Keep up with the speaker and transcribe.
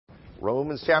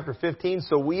Romans chapter 15.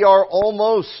 So we are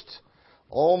almost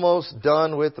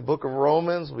done with the book of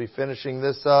Romans. We'll be finishing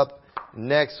this up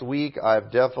next week.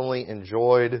 I've definitely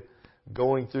enjoyed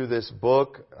going through this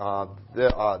book,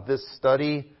 this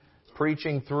study,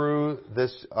 preaching through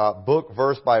this book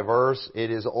verse by verse. It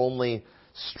has only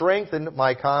strengthened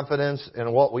my confidence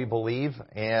in what we believe,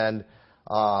 and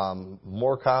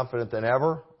more confident than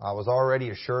ever. I was already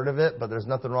assured of it, but there's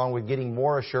nothing wrong with getting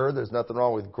more assured. There's nothing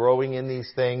wrong with growing in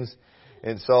these things.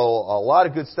 And so a lot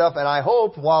of good stuff. And I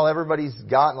hope while everybody's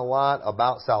gotten a lot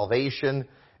about salvation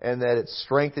and that it's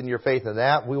strengthened your faith in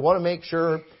that, we want to make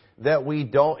sure that we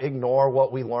don't ignore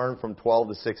what we learned from 12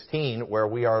 to 16, where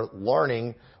we are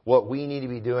learning what we need to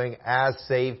be doing as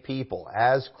saved people.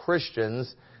 As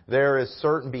Christians, there is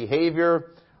certain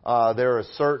behavior, there are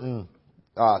certain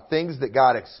things that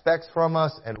God expects from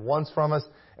us and wants from us,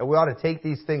 and we ought to take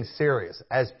these things serious.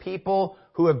 As people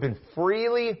who have been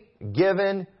freely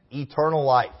given eternal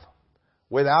life,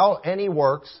 without any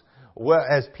works,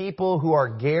 as people who are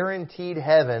guaranteed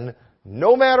heaven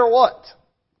no matter what.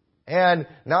 And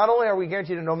not only are we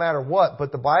guaranteed it no matter what,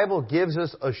 but the Bible gives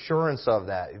us assurance of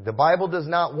that. The Bible does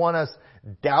not want us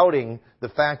doubting the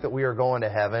fact that we are going to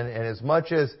heaven. And as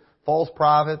much as false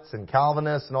prophets and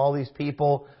Calvinists and all these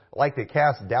people like to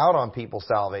cast doubt on people's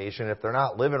salvation if they're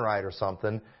not living right or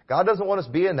something, God doesn't want us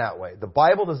being that way. The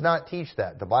Bible does not teach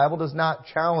that. The Bible does not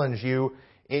challenge you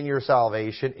in your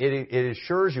salvation. It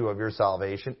assures you of your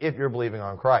salvation if you're believing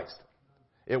on Christ.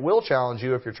 It will challenge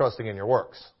you if you're trusting in your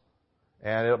works.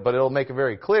 But it'll make it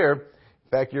very clear, in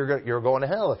fact, you're going to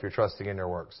hell if you're trusting in your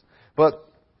works. But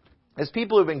as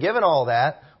people who've been given all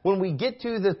that, when we get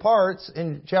to the parts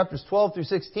in chapters 12 through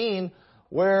 16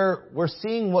 where we're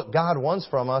seeing what God wants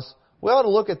from us, we ought to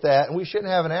look at that, and we shouldn't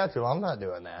have an attitude, well, I'm not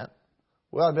doing that.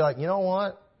 We ought to be like, you know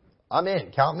what? I'm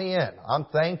in. Count me in. I'm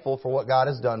thankful for what God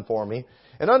has done for me.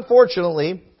 And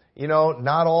unfortunately,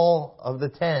 not all of the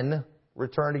 10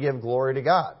 return to give glory to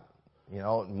God. A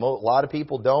lot of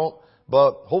people don't,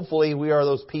 but hopefully we are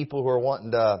those people who are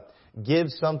wanting to give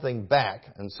something back.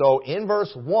 And so in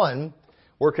verse 1,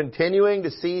 we're continuing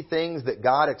to see things that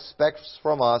God expects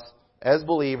from us as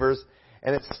believers.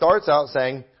 And it starts out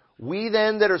saying, we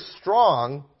then that are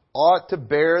strong ought to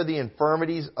bear the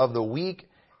infirmities of the weak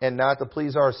and not to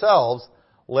please ourselves.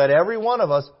 Let every one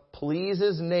of us please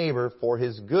his neighbor for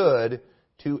his good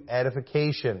to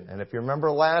edification. And if you remember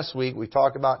last week, we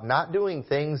talked about not doing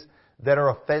things that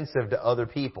are offensive to other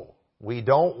people. We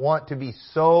don't want to be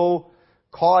so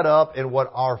caught up in what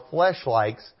our flesh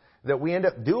likes that we end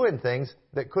up doing things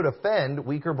that could offend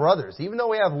weaker brothers. Even though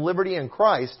we have liberty in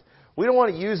Christ, we don't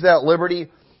want to use that liberty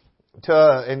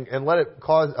and let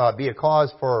it be a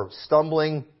cause for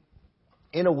stumbling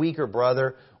in a weaker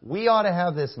brother. We ought to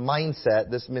have this mindset,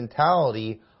 this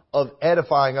mentality of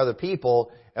edifying other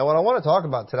people. And what I want to talk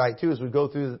about tonight too as we go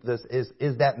through this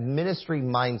is that ministry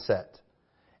mindset.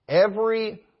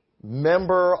 Every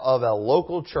member of a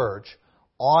local church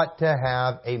ought to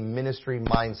have a ministry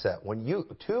mindset.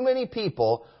 Too many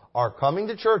people are coming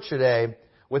to church today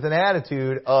with an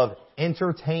attitude of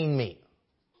entertain me.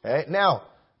 Okay? Now,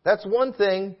 that's one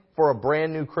thing for a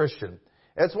brand new Christian.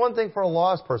 It's one thing for a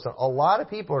lost person. A lot of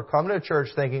people are coming to church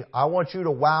thinking, I want you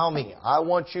to wow me. I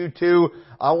want you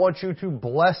to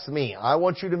bless me. I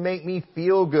want you to make me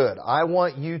feel good. I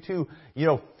want you to,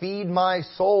 feed my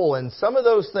soul. And some of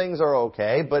those things are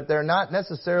okay, but they're not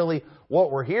necessarily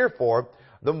what we're here for.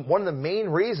 One of the main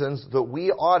reasons that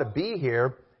we ought to be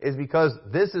here is because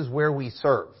this is where we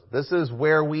serve. This is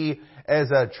where we,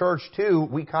 as a church too,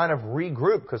 we kind of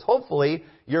regroup, because hopefully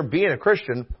you're being a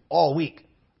Christian all week.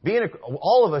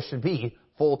 All of us should be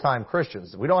full-time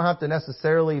Christians. We don't have to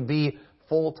necessarily be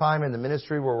full-time in the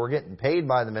ministry where we're getting paid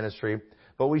by the ministry,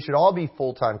 but we should all be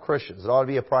full-time Christians. It ought to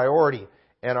be a priority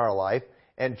in our life.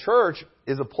 And church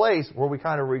is a place where we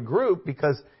kind of regroup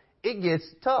because it gets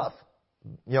tough.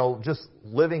 Just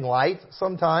living life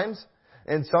sometimes.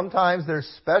 And sometimes there's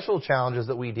special challenges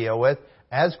that we deal with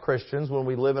as Christians when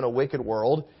we live in a wicked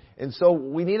world. And so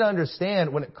we need to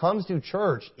understand when it comes to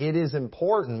church, it is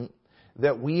important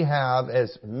that we have,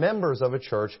 as members of a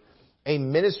church, a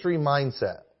ministry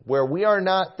mindset where we are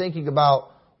not thinking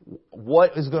about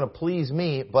what is going to please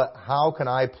me, but how can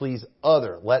I please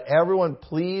other. Let everyone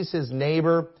please his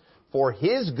neighbor for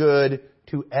his good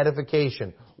to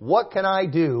edification. What can I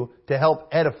do to help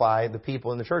edify the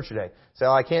people in the church today? Say,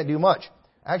 I can't do much.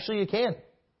 Actually, you can.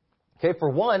 Okay, for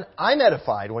one, I'm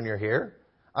edified when you're here.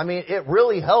 It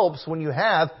really helps when you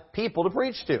have people to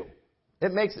preach to.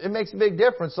 It makes a big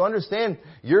difference. So understand,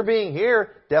 your being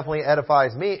here definitely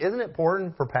edifies me. Isn't it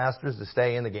important for pastors to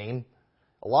stay in the game?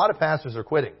 A lot of pastors are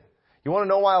quitting. You want to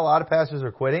know why a lot of pastors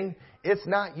are quitting? it's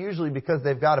not usually because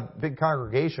they've got a big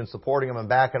congregation supporting them and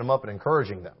backing them up and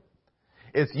encouraging them.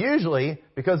 It's usually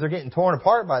because they're getting torn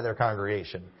apart by their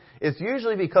congregation. It's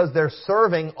usually because they're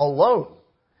serving alone.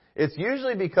 It's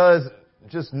usually because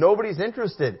just nobody's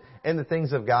interested in the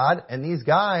things of God, and these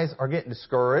guys are getting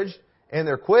discouraged and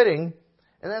they're quitting,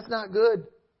 and that's not good.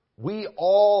 We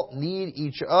all need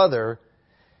each other.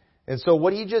 And so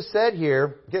what he just said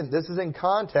here, again, this is in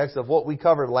context of what we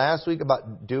covered last week about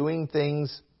not doing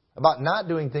things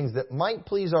that might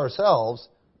please ourselves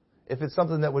if it's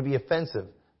something that would be offensive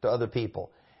to other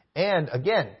people. And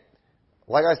again,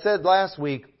 like I said last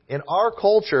week, in our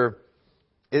culture,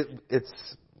 it's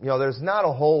there's not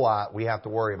a whole lot we have to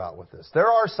worry about with this. There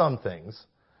are some things,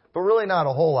 but really not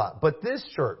a whole lot. But this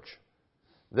church,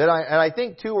 I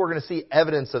think too, we're going to see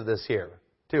evidence of this here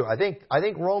too. I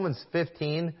think Romans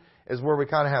 15 is where we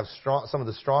kind of have some of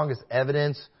the strongest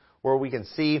evidence where we can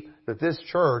see that this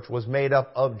church was made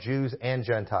up of Jews and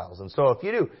Gentiles. And so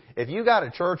if you got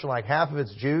a church and like half of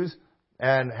it's Jews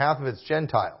and half of it's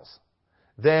Gentiles,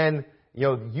 then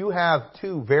you have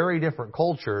two very different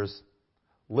cultures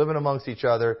living amongst each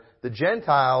other. The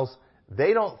Gentiles,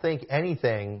 they don't think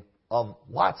anything of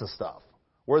lots of stuff.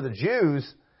 Where the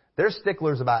Jews, they're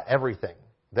sticklers about everything.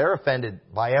 They're offended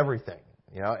by everything.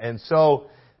 And so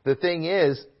the thing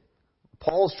is,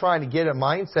 Paul's trying to get a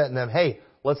mindset in them, hey,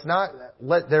 let's not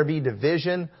let there be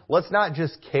division. Let's not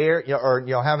just care, or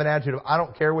have an attitude of, I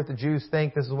don't care what the Jews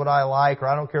think, this is what I like, or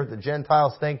I don't care what the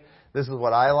Gentiles think, this is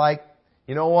what I like.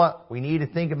 You know what? We need to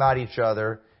think about each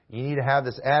other. You need to have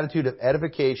this attitude of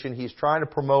edification. He's trying to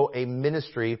promote a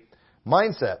ministry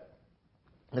mindset.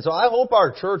 And so I hope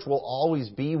our church will always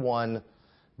be one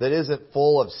that isn't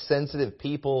full of sensitive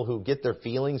people who get their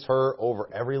feelings hurt over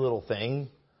every little thing.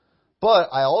 But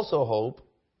I also hope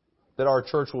that our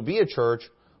church will be a church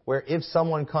where if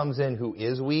someone comes in who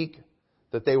is weak,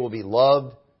 that they will be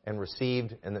loved and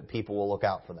received and that people will look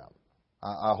out for them.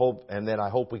 I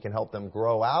hope we can help them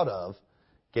grow out of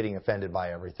getting offended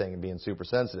by everything and being super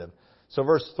sensitive. So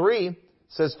verse 3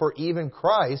 says, for even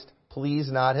Christ pleased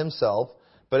not himself,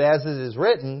 but as it is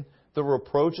written, the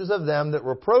reproaches of them that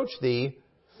reproach thee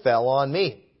fell on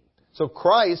me. So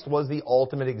Christ was the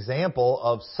ultimate example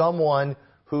of someone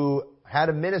who had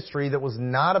a ministry that was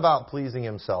not about pleasing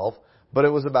himself, but it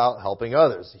was about helping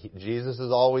others. Jesus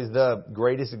is always the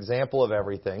greatest example of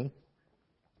everything.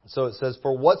 So it says,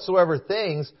 for whatsoever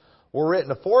things were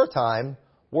written aforetime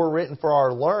were written for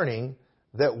our learning,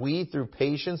 that we through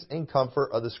patience and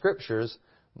comfort of the Scriptures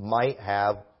might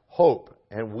have hope.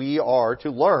 And we are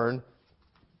to learn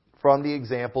from the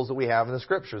examples that we have in the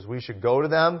Scriptures. We should go to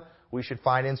them. We should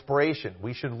find inspiration.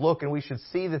 We should look and we should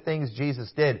see the things Jesus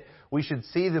did. We should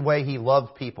see the way He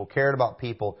loved people, cared about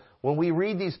people. When we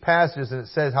read these passages and it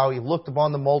says how He looked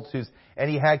upon the multitudes and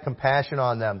He had compassion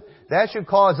on them, that should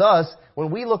cause us, when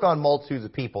we look on multitudes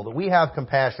of people, that we have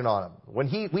compassion on them.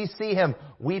 When we see Him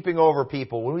weeping over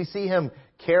people, when we see Him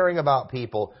caring about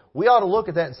people, we ought to look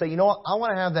at that and say, you know what, I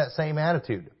want to have that same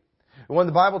attitude. When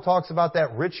the Bible talks about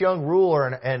that rich young ruler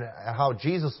and how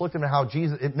Jesus looked at him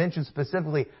and it mentions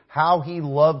specifically how He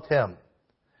loved him.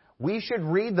 We should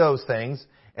read those things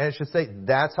and it should say,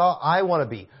 that's how I want to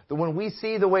be. That when we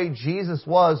see the way Jesus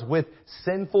was with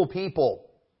sinful people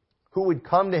who would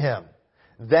come to Him,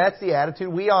 that's the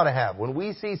attitude we ought to have. When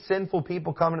we see sinful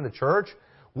people coming to the church,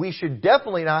 we should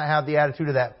definitely not have the attitude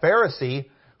of that Pharisee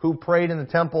who prayed in the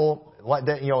temple,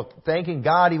 thanking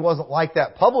God he wasn't like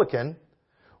that publican.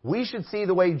 We should see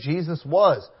the way Jesus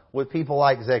was with people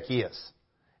like Zacchaeus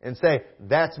and say,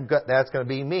 that's going to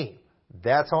be me.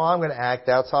 That's how I'm going to act.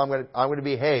 That's how I'm going to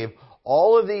behave.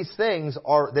 All of these things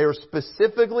they're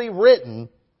specifically written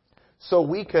so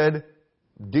we could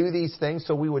do these things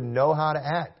so we would know how to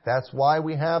act. That's why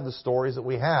we have the stories that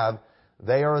we have.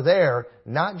 They are there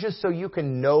not just so you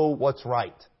can know what's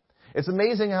right. It's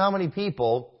amazing how many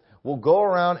people will go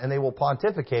around and they will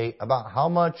pontificate about how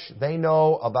much they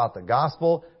know about the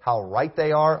gospel, how right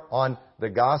they are on the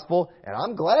gospel. And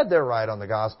I'm glad they're right on the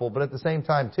gospel, but at the same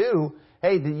time too,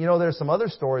 hey, there's some other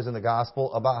stories in the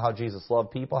gospel about how Jesus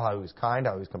loved people, how He was kind,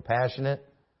 how He was compassionate.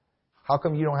 How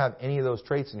come you don't have any of those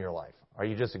traits in your life? Are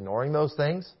you just ignoring those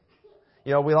things?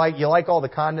 You like all the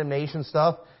condemnation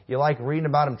stuff. You like reading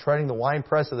about Him treading the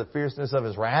winepress of the fierceness of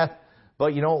His wrath,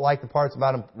 but you don't like the parts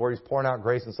about Him where He's pouring out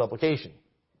grace and supplication.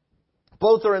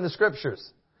 Both are in the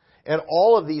Scriptures. And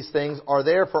all of these things are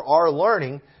there for our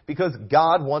learning because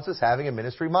God wants us having a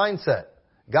ministry mindset.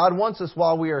 God wants us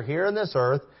while we are here on this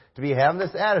earth to be having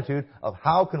this attitude of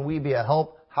how can we be a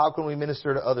help, how can we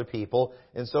minister to other people.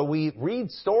 And so we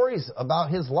read stories about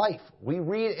His life. We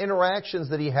read interactions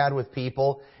that He had with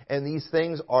people, and these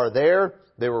things are there.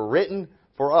 They were written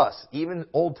for us. Even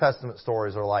Old Testament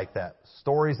stories are like that.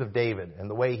 Stories of David and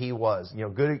the way he was.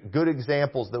 Good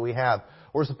examples that we have.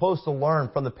 We're supposed to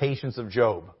learn from the patience of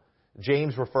Job.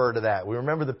 James referred to that. We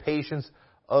remember the patience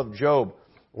of Job.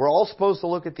 We're all supposed to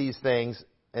look at these things,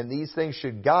 and these things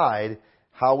should guide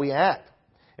how we act.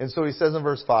 And so he says in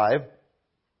verse 5,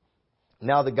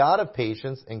 "Now the God of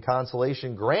patience and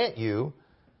consolation grant you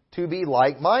to be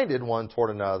like-minded one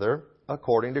toward another,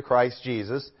 according to Christ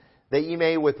Jesus, that ye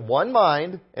may with one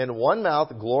mind and one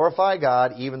mouth glorify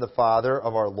God, even the Father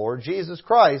of our Lord Jesus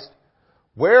Christ.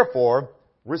 Wherefore,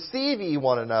 receive ye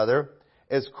one another,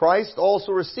 as Christ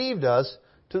also received us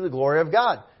to the glory of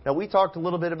God." Now, we talked a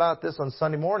little bit about this on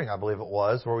Sunday morning, I believe it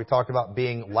was, where we talked about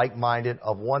being like-minded,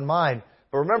 of one mind.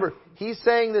 But remember, he's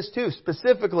saying this too,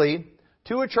 specifically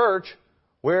to a church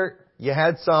where you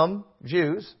had some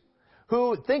Jews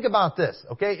who, think about this,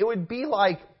 okay? It would be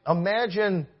like,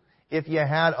 imagine if you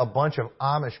had a bunch of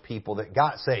Amish people that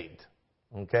got saved,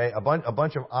 okay? A bunch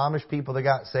of Amish people that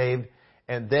got saved,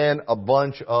 and then a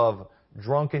bunch of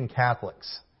drunken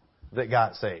Catholics that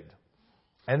got saved.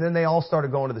 And then they all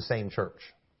started going to the same church.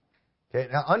 Okay?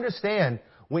 Now understand,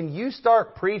 when you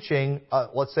start preaching,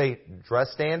 let's say,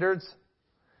 dress standards,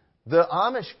 the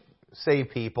Amish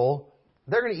saved people,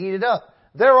 they're going to eat it up.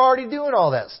 They're already doing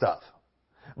all that stuff.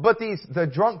 But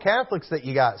the drunk Catholics that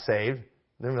you got saved,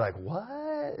 they're like,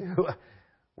 what?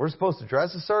 We're supposed to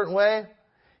dress a certain way?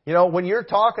 When you start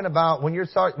talking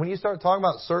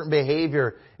about certain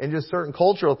behavior and just certain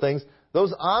cultural things,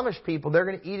 those Amish people, they're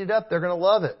going to eat it up. They're going to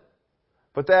love it.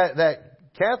 But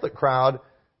that Catholic crowd,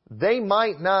 they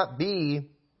might not be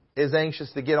as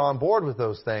anxious to get on board with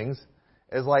those things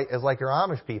as like your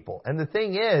Amish people. And the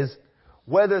thing is,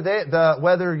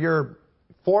 whether your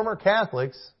former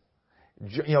Catholics,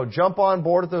 jump on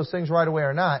board with those things right away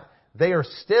or not, they are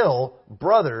still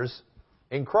brothers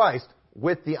in Christ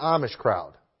with the Amish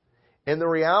crowd. And the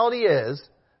reality is,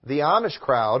 the Amish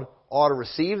crowd ought to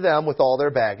receive them with all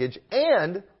their baggage,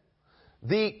 and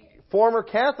the former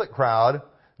Catholic crowd,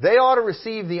 they ought to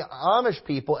receive the Amish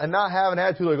people and not have an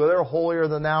attitude like, they're holier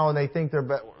than thou and they think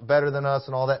they're better than us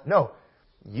and all that. No,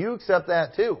 you accept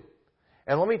that too.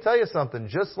 And let me tell you something,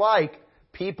 just like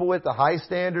people with the high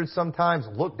standards sometimes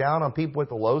look down on people with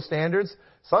the low standards,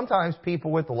 sometimes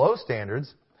people with the low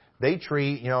standards, they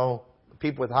treat,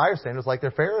 people with higher standards like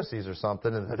they're Pharisees or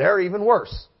something, and they're even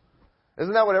worse.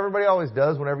 Isn't that what everybody always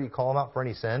does whenever you call them out for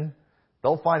any sin?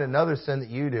 They'll find another sin that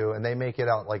you do, and they make it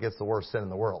out like it's the worst sin in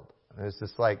the world. And it's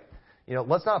just like,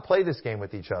 let's not play this game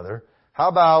with each other. How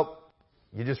about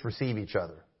you just receive each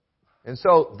other? And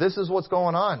so this is what's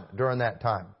going on during that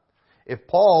time. If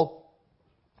Paul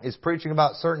is preaching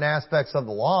about certain aspects of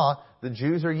the law, the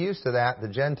Jews are used to that. The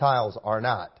Gentiles are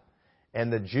not.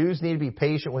 And the Jews need to be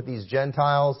patient with these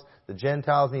Gentiles. The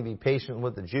Gentiles need to be patient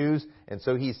with the Jews. And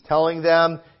so he's telling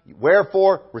them,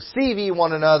 wherefore, receive ye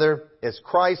one another, as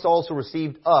Christ also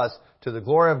received us to the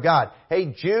glory of God.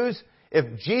 Hey, Jews,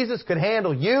 if Jesus could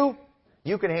handle you,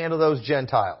 you can handle those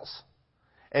Gentiles.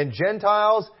 And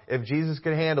Gentiles, if Jesus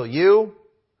could handle you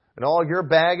and all your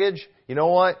baggage, you know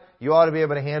what? You ought to be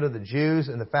able to handle the Jews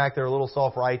and the fact they're a little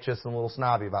self-righteous and a little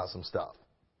snobby about some stuff.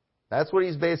 That's what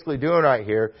he's basically doing right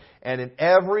here. And in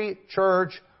every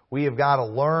church, we have got to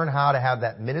learn how to have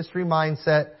that ministry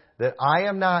mindset that I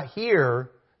am not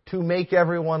here to make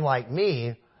everyone like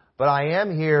me, but I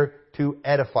am here to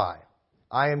edify.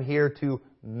 I am here to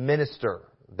minister.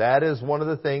 That is one of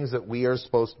the things that we are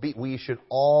supposed to be. We should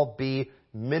all be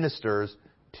ministers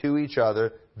to each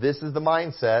other. This is the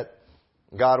mindset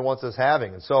God wants us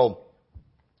having. And so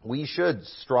we should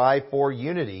strive for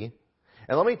unity.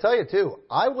 And let me tell you too,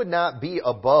 I would not be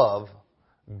above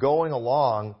going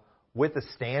along with a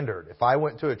standard. If I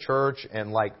went to a church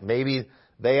and maybe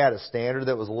they had a standard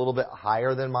that was a little bit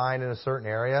higher than mine in a certain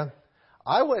area,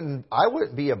 I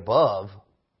wouldn't be above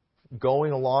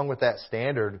going along with that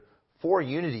standard for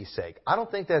unity's sake. I don't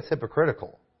think that's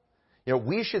hypocritical.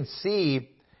 We should see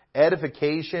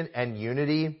edification and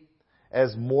unity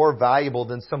as more valuable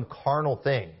than some carnal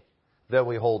thing that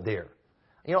we hold dear.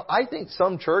 I think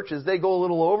some churches, they go a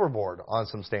little overboard on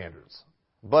some standards.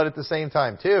 But at the same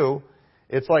time too,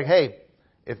 it's like, hey,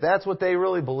 if that's what they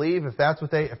really believe, if that's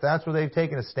where they've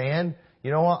taken a stand,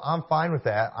 you know what? I'm fine with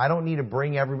that. I don't need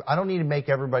to make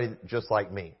everybody just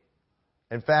like me.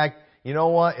 In fact, you know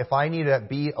what? If I need to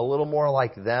be a little more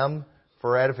like them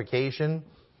for edification,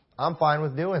 I'm fine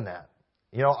with doing that.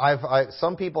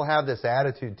 Some people have this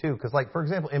attitude too, because for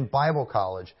example, in Bible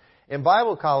college,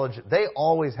 they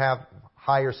always have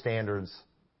higher standards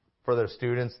for their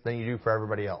students than you do for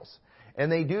everybody else. And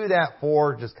they do that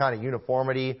for just kind of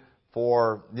uniformity,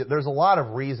 there's a lot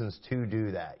of reasons to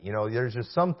do that. You know, there's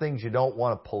just some things you don't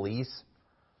want to police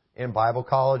in Bible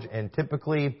college, and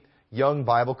typically young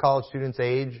Bible college students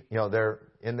age, you know, they're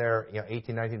in their,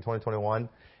 18, 19, 20, 21,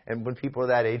 and when people are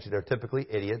that age, they're typically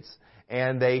idiots,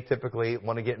 and they typically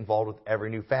want to get involved with every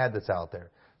new fad that's out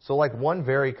there. So like one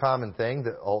very common thing,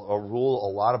 that a rule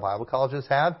a lot of Bible colleges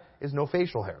have, is no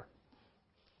facial hair.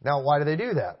 Now, why do they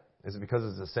do that? Is it because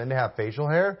it's a sin to have facial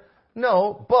hair?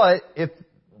 No, but if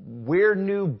weird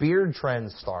new beard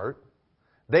trends start,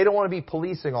 they don't want to be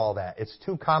policing all that. It's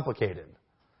too complicated.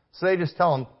 So they just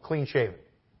tell them, clean shaven.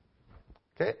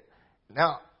 Okay?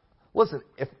 Now, listen,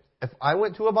 if I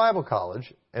went to a Bible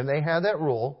college and they had that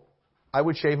rule, I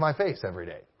would shave my face every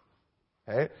day.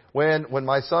 Okay? When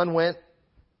my son went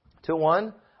to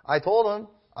one, I told him,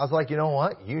 I was like, you know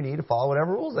what? You need to follow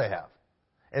whatever rules they have.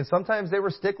 And sometimes they were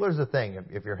sticklers a thing.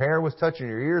 If your hair was touching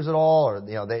your ears at all, or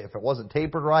if it wasn't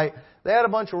tapered right, they had a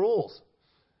bunch of rules.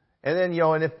 And then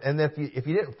if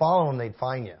you didn't follow them, they'd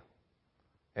fine you.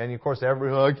 And of course,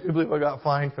 everyone, I can't believe I got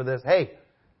fined for this. Hey,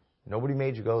 nobody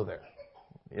made you go there.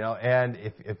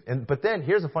 But then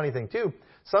here's a funny thing too.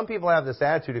 Some people have this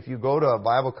attitude: if you go to a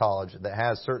Bible college that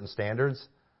has certain standards,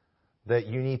 that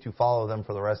you need to follow them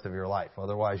for the rest of your life.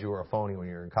 Otherwise, you were a phony when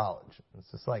you were in college.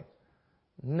 It's just like,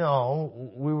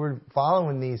 no, we were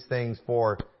following these things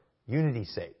for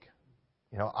unity's sake.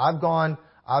 I've gone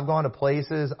to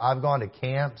places, I've gone to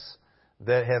camps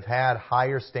that have had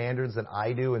higher standards than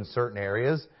I do in certain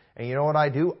areas. And you know what I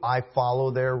do? I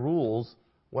follow their rules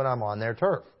when I'm on their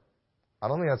turf. I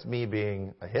don't think that's me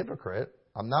being a hypocrite.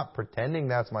 I'm not pretending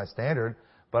that's my standard,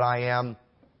 but I'm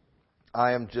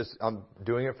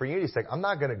doing it for unity's sake. I'm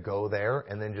not going to go there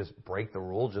and then just break the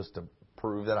rule just to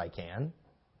prove that I can.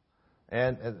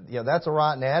 And that's a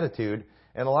rotten attitude.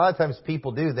 And a lot of times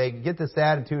people do. They get this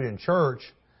attitude in church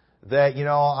that,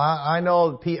 I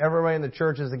know everybody in the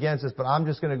church is against this, but I'm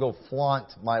just going to go flaunt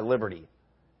my liberty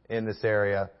in this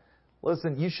area.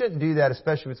 Listen, you shouldn't do that,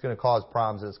 especially if it's going to cause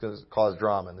problems and it's going to cause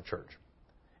drama in the church.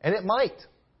 And it might.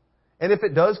 And if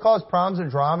it does cause problems and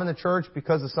drama in the church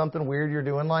because of something weird you're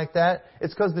doing like that,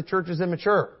 it's because the church is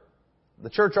immature. The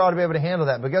church ought to be able to handle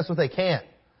that, but guess what? They can't.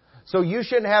 So you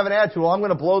shouldn't have an attitude, well, I'm going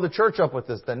to blow the church up with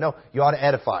this then. No, you ought to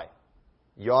edify.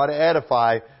 You ought to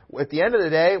edify. At the end of the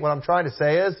day, what I'm trying to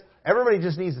say is, everybody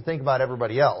just needs to think about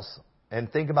everybody else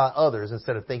and think about others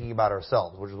instead of thinking about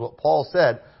ourselves, which is what Paul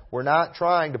said. We're not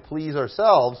trying to please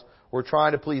ourselves. We're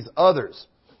trying to please others.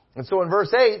 And so in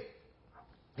verse 8,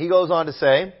 he goes on to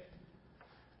say,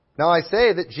 now I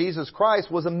say that Jesus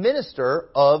Christ was a minister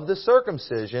of the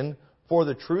circumcision for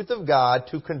the truth of God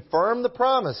to confirm the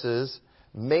promises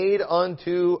made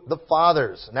unto the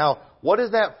fathers. Now, what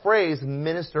does that phrase,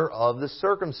 minister of the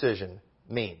circumcision,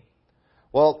 mean?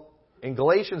 Well, in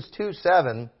Galatians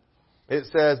 2:7, it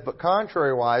says, but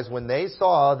contrariwise, when they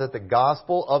saw that the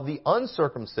gospel of the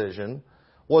uncircumcision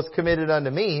was committed unto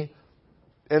me,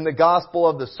 and the gospel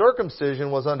of the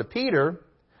circumcision was unto Peter,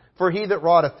 for he that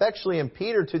wrought effectually in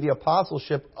Peter to the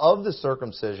apostleship of the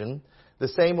circumcision, the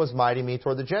same was mighty me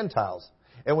toward the Gentiles.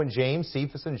 And when James,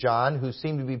 Cephas, and John, who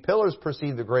seemed to be pillars,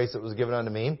 perceived the grace that was given unto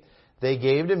me, they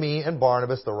gave to me and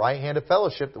Barnabas the right hand of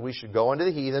fellowship, that we should go unto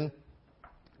the heathen,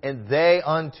 and they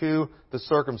unto the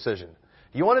circumcision.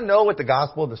 You want to know what the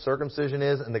gospel of the circumcision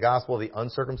is and the gospel of the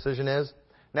uncircumcision is?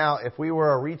 Now, if we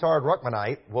were a retard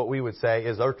Ruckmanite, what we would say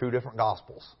is they're two different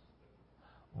gospels.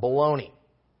 Baloney.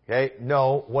 Okay?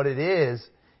 No, what it is,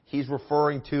 he's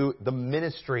referring to the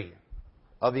ministry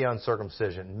of the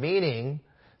uncircumcision. Meaning,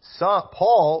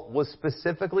 Paul was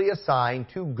specifically assigned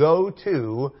to go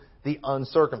to the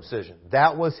uncircumcision.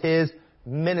 That was his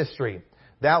ministry.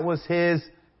 That was his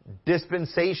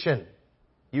dispensation,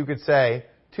 you could say,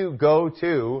 to go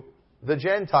to the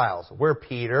Gentiles. Where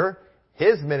Peter,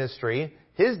 his ministry,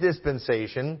 his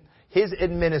dispensation, his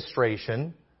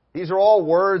administration, these are all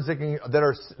words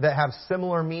that have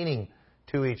similar meaning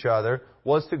to each other,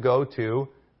 was to go to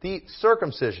the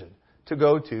circumcision, to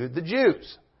go to the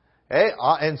Jews. Okay?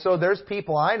 And so there's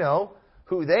people I know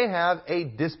who they have a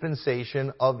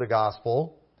dispensation of the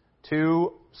gospel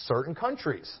to certain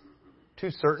countries,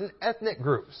 to certain ethnic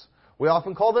groups. We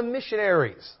often call them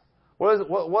missionaries. What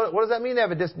does that mean, they have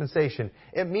a dispensation?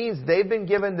 It means they've been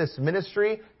given this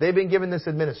ministry, they've been given this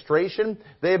administration,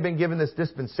 they have been given this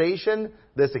dispensation,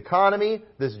 this economy,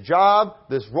 this job,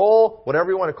 this role, whatever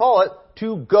you want to call it,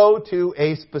 to go to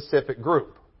a specific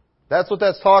group. That's what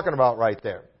that's talking about right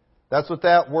there. That's what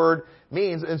that word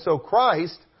means. And so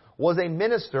Christ was a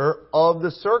minister of the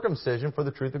circumcision for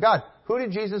the truth of God. Who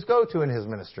did Jesus go to in his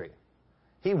ministry?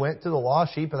 He went to the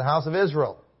lost sheep of the house of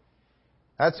Israel.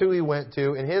 That's who he went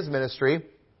to in his ministry.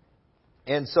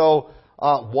 And so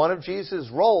one of Jesus'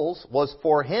 roles was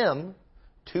for Him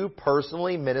to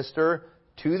personally minister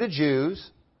to the Jews,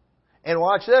 and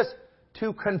watch this,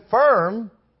 to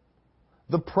confirm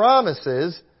the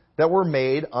promises that were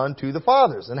made unto the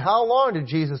fathers. And how long did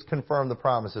Jesus confirm the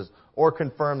promises or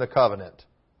confirm the covenant?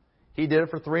 He did it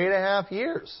for 3.5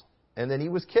 years, and then He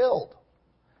was killed.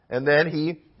 And then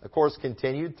He, of course,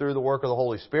 continued through the work of the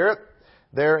Holy Spirit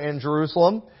there in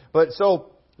Jerusalem. But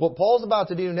so, what Paul's about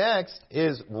to do next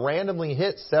is randomly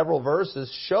hit several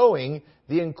verses showing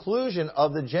the inclusion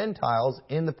of the Gentiles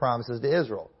in the promises to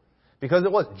Israel. Because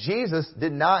it was, Jesus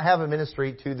did not have a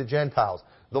ministry to the Gentiles.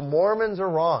 The Mormons are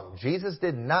wrong. Jesus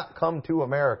did not come to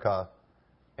America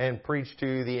and preach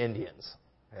to the Indians.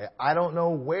 I don't know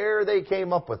where they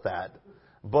came up with that,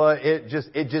 but it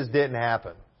just didn't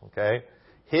happen. Okay?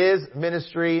 His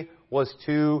ministry was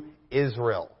to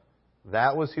Israel.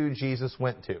 That was who Jesus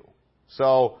went to.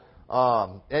 So,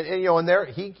 and there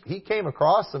he came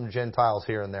across some Gentiles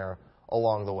here and there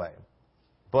along the way,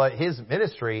 but his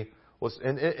ministry was,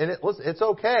 it's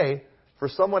okay for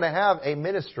someone to have a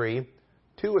ministry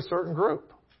to a certain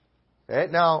group.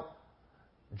 Okay? Now,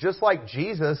 just like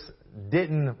Jesus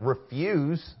didn't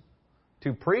refuse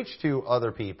to preach to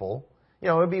other people,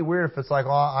 it'd be weird if it's like,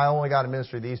 oh, I only got a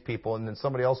ministry to these people, and then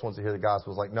somebody else wants to hear the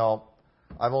gospel. It's like, no,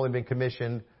 I've only been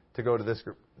commissioned to go to this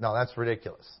group. No, that's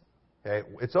ridiculous. Okay?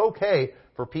 It's okay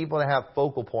for people to have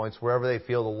focal points wherever they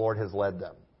feel the Lord has led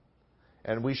them.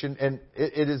 And we should, and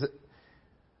it is,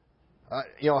 I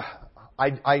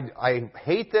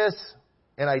hate this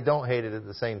and I don't hate it at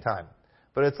the same time.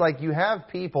 But it's like you have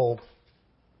people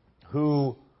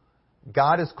who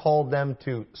God has called them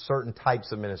to certain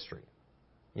types of ministry.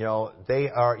 They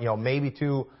are, maybe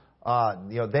to,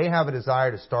 they have a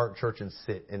desire to start churches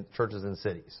in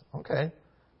cities. Okay.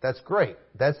 That's great.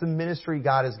 That's the ministry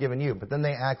God has given you. But then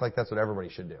they act like that's what everybody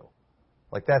should do.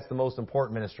 Like that's the most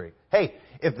important ministry. Hey,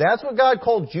 if that's what God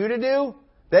called you to do,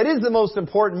 that is the most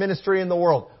important ministry in the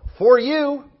world. For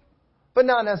you, but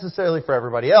not necessarily for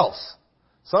everybody else.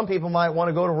 Some people might want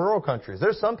to go to rural countries.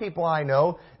 There's some people I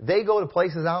know, they go to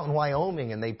places out in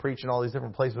Wyoming and they preach in all these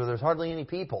different places where there's hardly any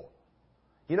people.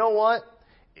 You know what?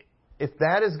 If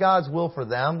that is God's will for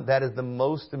them, that is the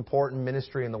most important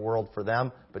ministry in the world for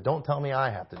them. But don't tell me I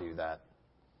have to do that.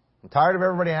 I'm tired of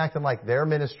everybody acting like their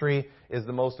ministry is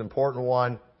the most important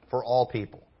one for all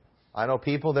people. I know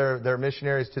people, they're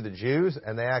missionaries to the Jews,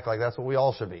 and they act like that's what we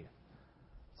all should be.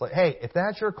 It's like, hey, if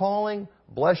that's your calling,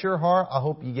 bless your heart. I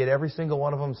hope you get every single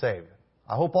one of them saved.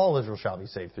 I hope all Israel shall be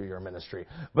saved through your ministry.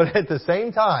 But at the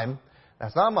same time,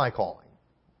 that's not my calling.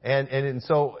 And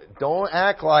so don't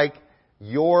act like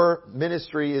your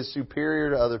ministry is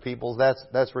superior to other people's.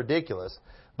 That's ridiculous.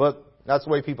 But that's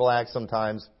the way people act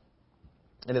sometimes,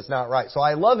 and it's not right. So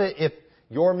I love it if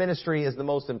your ministry is the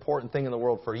most important thing in the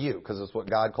world for you, because it's what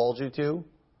God called you to.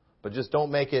 But just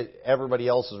don't make it everybody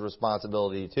else's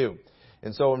responsibility too.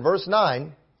 And so in verse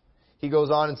 9, he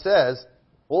goes on and says,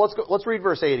 well, let's read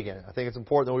verse 8 again. I think it's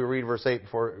important that we read verse 8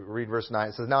 before we read verse 9.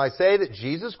 It says, now I say that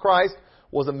Jesus Christ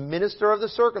was a minister of the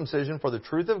circumcision for the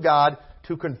truth of God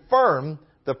to confirm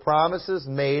the promises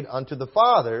made unto the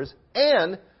fathers,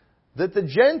 and that the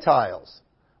Gentiles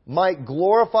might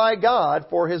glorify God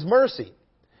for His mercy.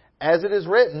 As it is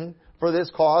written, for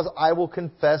this cause I will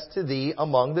confess to thee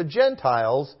among the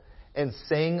Gentiles and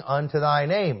sing unto thy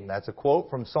name. That's a quote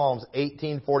from Psalms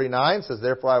 18:49. It says,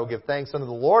 therefore I will give thanks unto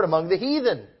the Lord among the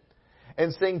heathen,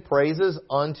 and sing praises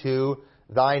unto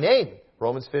thy name.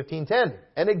 Romans 15:10.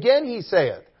 And again he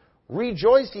saith,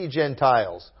 rejoice ye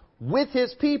Gentiles with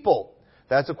His people.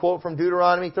 That's a quote from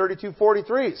Deuteronomy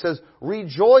 32:43. It says,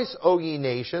 rejoice, O ye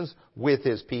nations, with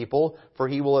His people, for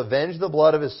He will avenge the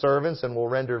blood of His servants, and will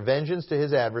render vengeance to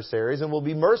His adversaries, and will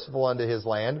be merciful unto His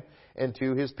land and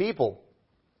to His people.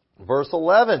 Verse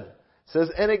 11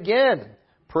 says, and again,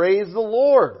 praise the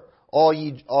Lord, all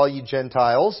ye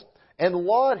Gentiles, and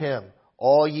laud Him,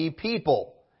 all ye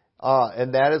people.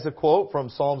 And that is a quote from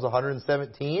Psalms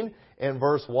 117 and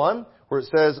verse 1, where it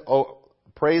says, oh,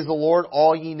 praise the Lord,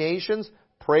 all ye nations,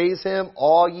 praise Him,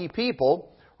 all ye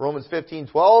people. Romans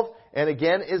 15:12, and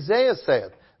again Isaiah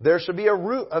saith, there shall be a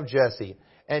root of Jesse,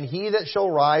 and he that shall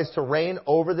rise to reign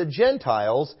over the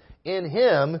Gentiles, in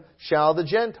him shall the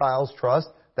Gentiles trust.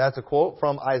 That's a quote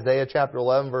from Isaiah chapter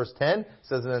 11, verse 10. It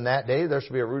says, and in that day there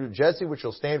shall be a root of Jesse, which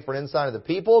shall stand for an ensign of the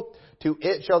people. To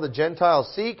it shall the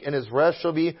Gentiles seek, and His rest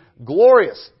shall be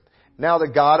glorious. Now the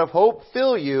God of hope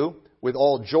fill you with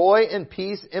all joy and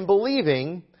peace in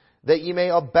believing, that ye may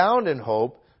abound in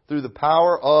hope through the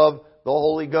power of the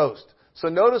Holy Ghost. So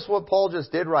notice what Paul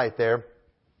just did right there.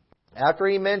 After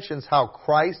he mentions how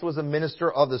Christ was a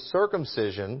minister of the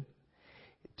circumcision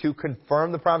to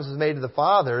confirm the promises made to the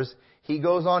fathers, he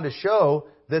goes on to show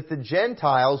that the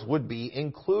Gentiles would be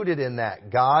included in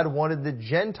that. God wanted the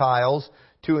Gentiles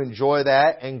to enjoy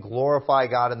that and glorify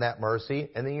God in that mercy.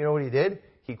 And then you know what he did?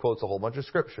 He quotes a whole bunch of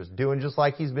scriptures, doing just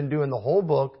like he's been doing the whole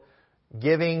book,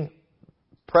 giving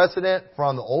precedent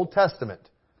from the Old Testament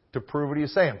to prove what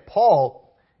he's saying.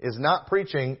 Paul is not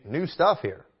preaching new stuff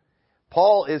here.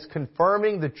 Paul is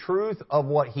confirming the truth of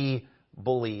what he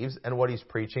believes and what he's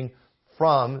preaching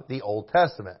from the Old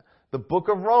Testament. The book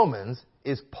of Romans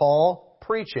is Paul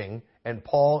preaching and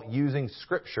Paul using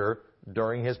Scripture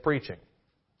during his preaching.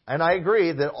 And I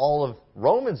agree that all of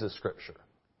Romans is Scripture.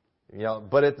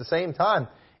 But at the same time,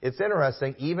 it's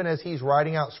interesting, even as he's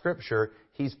writing out Scripture,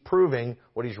 he's proving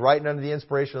what he's writing under the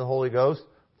inspiration of the Holy Ghost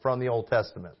from the Old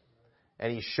Testament.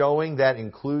 And he's showing that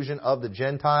inclusion of the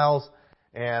Gentiles.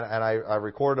 And I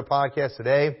recorded a podcast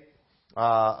today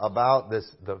about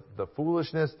the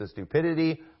foolishness, the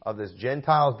stupidity of this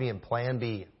Gentiles being Plan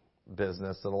B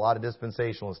business that a lot of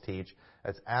dispensationalists teach.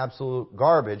 That's absolute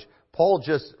garbage. Paul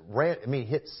just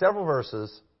hit several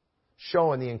verses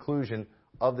showing the inclusion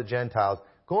of the Gentiles.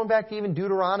 Going back to even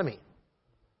Deuteronomy.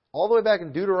 All the way back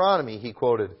in Deuteronomy, he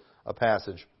quoted a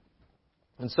passage.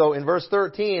 And so in verse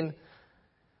 13,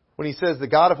 when he says, the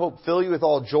God of hope fill you with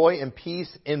all joy and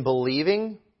peace in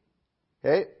believing,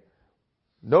 okay,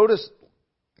 notice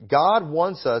God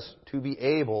wants us to be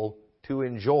able to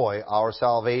enjoy our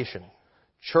salvation.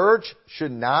 Church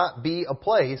should not be a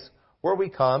place where we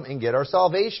come and get our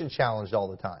salvation challenged all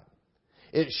the time.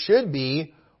 It should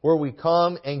be where we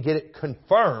come and get it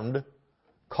confirmed,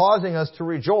 causing us to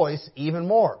rejoice even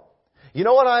more. You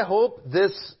know what I hope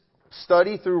this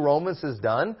study through Romans has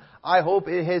done? I hope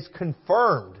it has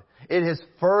confirmed. It has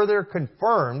further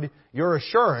confirmed your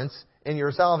assurance in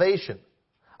your salvation.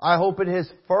 I hope it has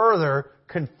further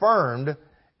confirmed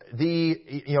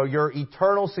your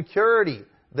eternal security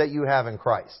that you have in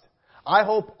Christ. I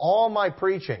hope all my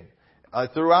preaching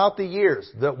throughout the years,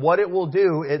 that what it will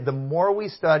do, the more we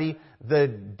study, the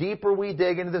deeper we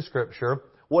dig into the Scripture,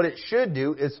 what it should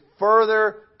do is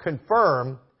further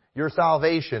confirm your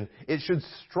salvation. It should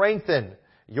strengthen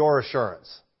your assurance.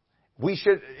 We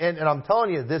should, and I'm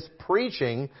telling you, this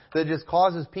preaching that just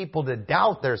causes people to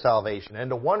doubt their salvation and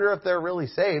to wonder if they're really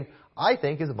saved, I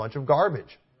think is a bunch of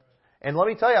garbage. And let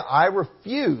me tell you, I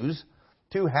refuse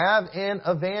to have an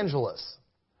evangelist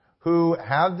who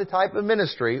have the type of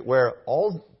ministry where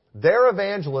all their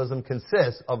evangelism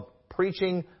consists of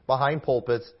preaching behind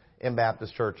pulpits in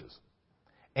Baptist churches.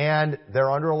 And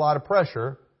they're under a lot of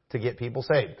pressure to get people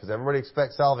saved because everybody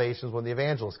expects salvations when the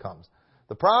evangelist comes.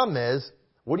 The problem is,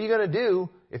 what are you going to do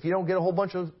if you don't get a whole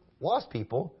bunch of lost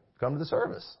people come to the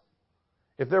service?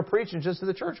 If they're preaching just to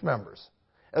the church members.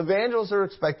 Evangelists are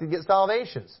expected to get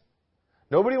salvations.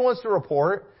 Nobody wants to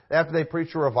report after they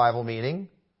preach a revival meeting,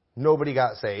 nobody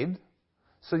got saved.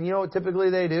 So you know what typically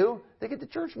they do? They get the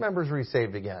church members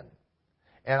re-saved again.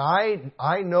 And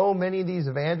I know many of these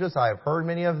evangelists, I have heard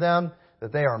many of them,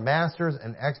 that they are masters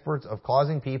and experts of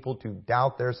causing people to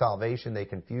doubt their salvation. They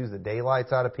confuse the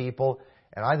daylights out of people.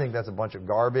 And I think that's a bunch of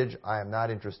garbage. I am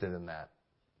not interested in that.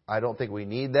 I don't think we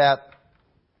need that.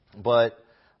 But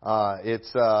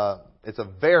it's a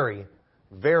very,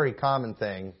 very common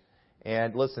thing.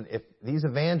 And listen, if these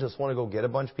evangelists want to go get a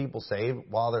bunch of people saved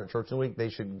while they're at church in the week,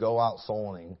 they should go out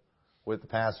soul winning with the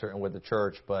pastor and with the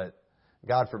church. But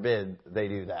God forbid they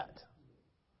do that.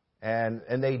 And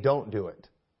they don't do it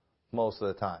most of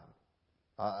the time.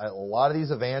 A lot of these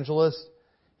evangelists,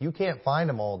 you can't find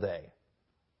them all day.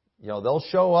 They'll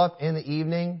show up in the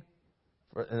evening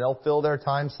and they'll fill their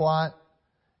time slot,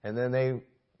 and then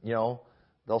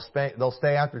they'll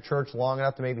stay after church long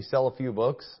enough to maybe sell a few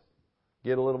books,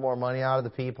 get a little more money out of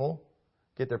the people,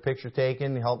 get their picture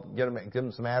taken, help give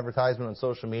them some advertisement on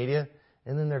social media,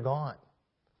 and then they're gone.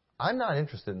 I'm not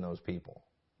interested in those people.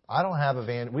 We don't have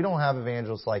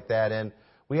evangelists like that, and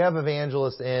we have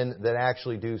evangelists that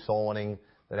actually do soul winning,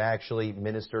 that actually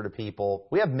minister to people.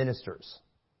 We have ministers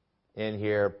in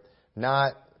here,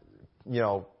 not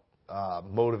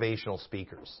motivational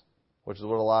speakers, which is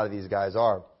what a lot of these guys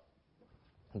are.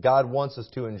 God wants us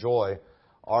to enjoy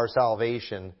our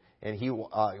salvation, and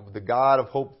the God of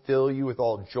hope fill you with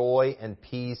all joy and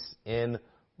peace in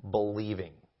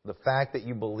believing. The fact that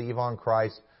you believe on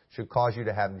Christ should cause you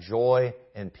to have joy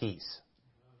and peace.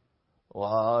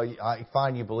 Well, I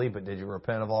find you believe, but did you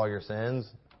repent of all your sins?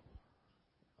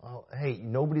 Well, hey,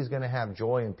 nobody's going to have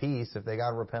joy and peace if they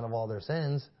got to repent of all their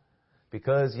sins.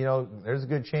 Because, there's a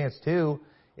good chance, too,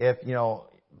 if,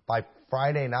 by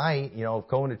Friday night,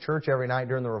 going to church every night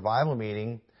during the revival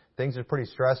meeting things are pretty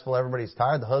stressful. Everybody's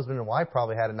tired. The husband and wife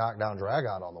probably had a knockdown drag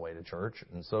out on the way to church.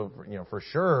 And so, for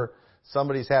sure,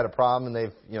 somebody's had a problem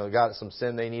and they've, got some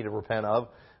sin they need to repent of.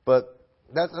 But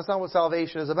that's not what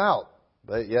salvation is about.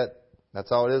 But yet, that's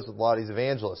how it is with a lot of these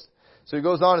evangelists. So he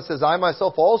goes on and says, I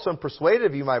myself also am persuaded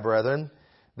of you, my brethren,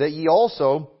 that ye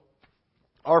also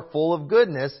are full of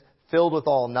goodness, filled with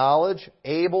all knowledge,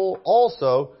 able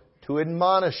also to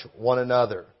admonish one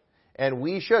another. And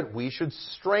we should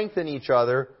strengthen each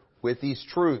other with these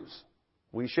truths.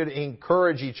 We should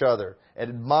encourage each other and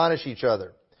admonish each other.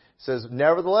 It says,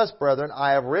 nevertheless, brethren,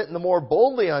 I have written the more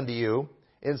boldly unto you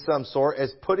in some sort,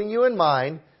 as putting you in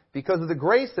mind, because of the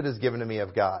grace that is given to me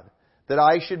of God, that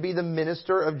I should be the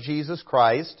minister of Jesus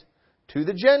Christ to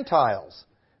the Gentiles,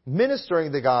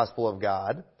 ministering the gospel of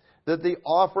God, that the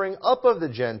offering up of the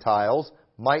Gentiles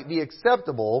might be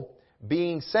acceptable,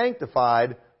 being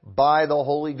sanctified by the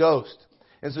Holy Ghost.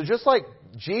 And so just like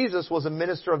Jesus was a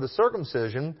minister of the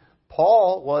circumcision,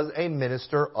 Paul was a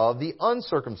minister of the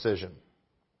uncircumcision.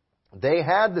 They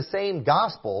had the same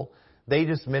gospel, they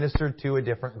just ministered to a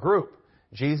different group.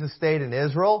 Jesus stayed in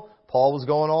Israel, Paul was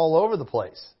going all over the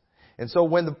place. And so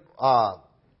when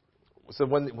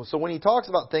he talks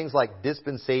about things like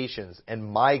dispensations and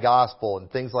my gospel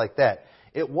and things like that,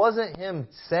 it wasn't him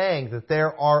saying that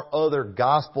there are other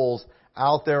gospels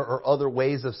out there or other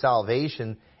ways of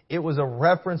salvation. It was a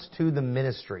reference to the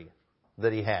ministry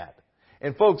that he had.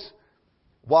 And folks,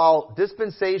 while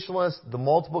dispensationalists, the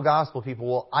multiple gospel people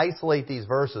will isolate these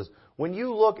verses, when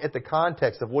you look at the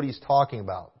context of what he's talking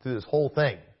about through this whole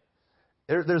thing,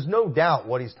 there's no doubt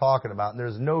what he's talking about, and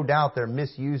there's no doubt they're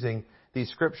misusing these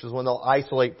scriptures when they'll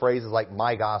isolate phrases like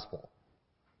my gospel.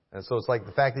 And so it's like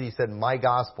the fact that he said my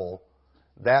gospel,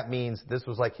 that means this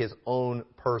was like his own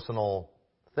personal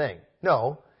thing.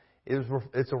 No,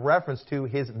 it's a reference to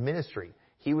his ministry.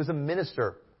 He was a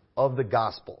minister of the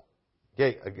gospel.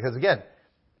 Okay, because again,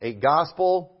 a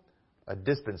gospel, a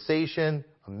dispensation,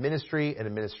 a ministry, an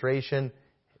administration,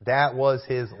 that was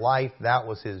his life, that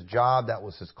was his job, that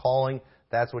was his calling,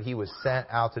 that's what he was sent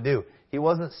out to do. He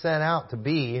wasn't sent out to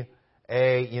be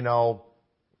a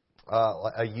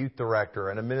youth director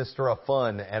and a minister of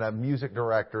fun and a music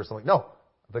director or something. No,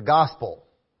 the gospel.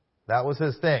 That was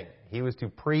his thing. He was to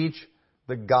preach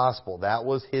the gospel. That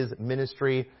was his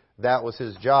ministry. That was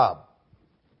his job.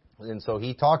 And so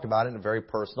he talked about it in a very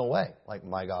personal way, like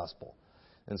my gospel.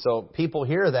 And so people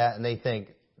hear that and they think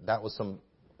that was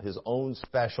his own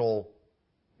special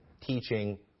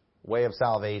teaching, way of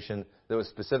salvation that was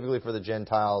specifically for the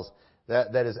Gentiles.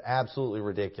 That is absolutely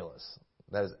ridiculous.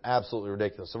 That is absolutely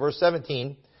ridiculous. So verse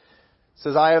 17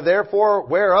 says, I have therefore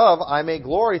whereof I may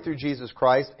glory through Jesus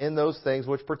Christ in those things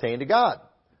which pertain to God.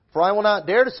 For I will not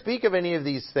dare to speak of any of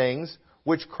these things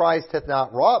which Christ hath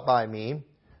not wrought by me,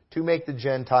 to make the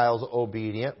Gentiles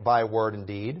obedient by word and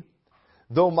deed,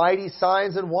 though mighty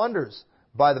signs and wonders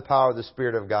by the power of the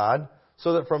Spirit of God,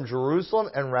 so that from Jerusalem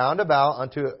and round about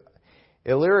unto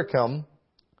Illyricum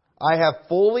I have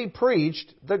fully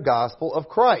preached the gospel of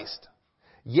Christ.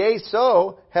 Yea,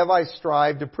 so have I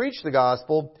strived to preach the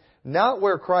gospel, not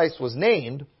where Christ was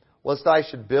named, lest I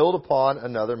should build upon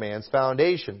another man's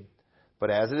foundation.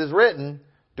 But as it is written,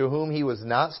 to whom he was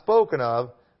not spoken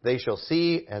of, they shall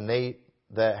see, and they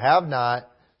that have not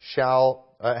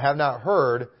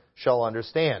heard shall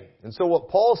understand. And so what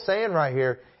Paul's saying right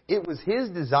here, it was his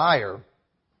desire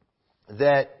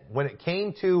that when it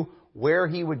came to where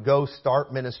he would go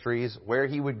start ministries, where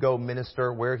he would go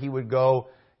minister, where he would go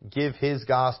give his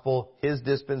gospel, his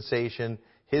dispensation,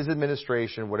 his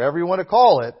administration, whatever you want to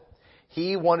call it,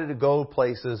 he wanted to go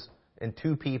places and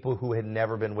to people who had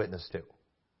never been witnessed to.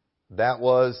 That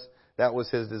was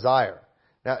his desire.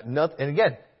 Now, and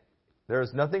again, there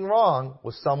is nothing wrong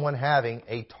with someone having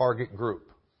a target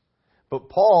group. But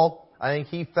Paul, I think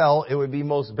he felt it would be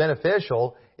most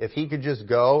beneficial if he could just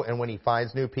go and when he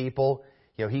finds new people,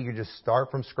 he could just start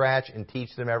from scratch and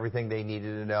teach them everything they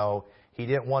needed to know. He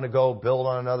didn't want to go build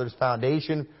on another's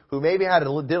foundation who maybe had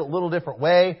a little different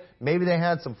way. Maybe they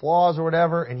had some flaws or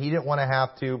whatever, and he didn't want to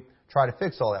have to try to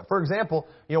fix all that. For example,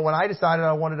 when I decided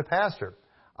I wanted to pastor,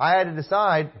 I had to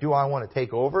decide, do I want to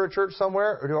take over a church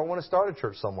somewhere or do I want to start a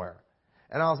church somewhere?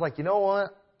 And I was like, you know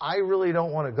what? I really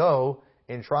don't want to go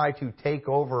and try to take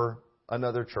over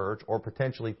another church or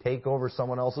potentially take over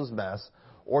someone else's mess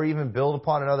or even build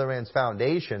upon another man's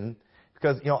foundation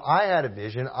because, I had a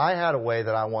vision. I had a way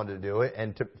that I wanted to do it.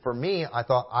 And for me, I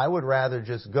thought I would rather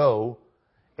just go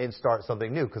and start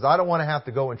something new because I don't want to have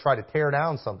to go and try to tear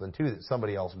down something too that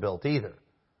somebody else built either.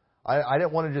 I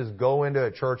didn't want to just go into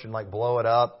a church and blow it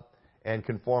up and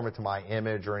conform it to my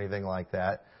image or anything like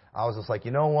that. I was just like, you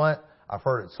know what? I've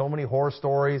heard so many horror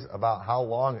stories about how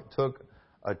long it took,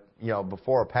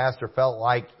 before a pastor felt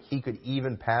like he could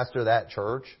even pastor that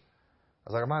church. I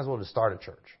was like, I might as well just start a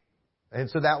church. And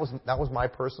so that was my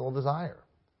personal desire.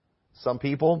 Some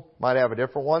people might have a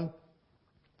different one.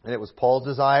 And it was Paul's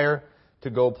desire to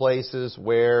go places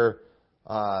where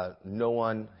no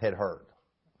one had heard.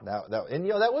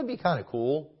 That would be kind of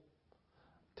cool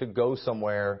to go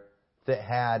somewhere that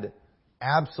had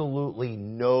absolutely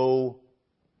no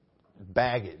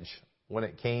baggage when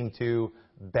it came to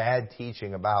bad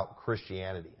teaching about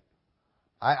Christianity.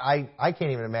 I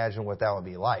can't even imagine what that would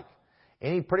be like.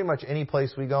 Pretty much any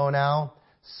place we go now,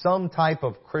 some type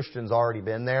of Christian's already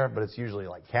been there, but it's usually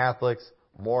like Catholics,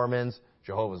 Mormons,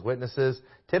 Jehovah's Witnesses.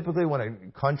 Typically when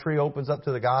a country opens up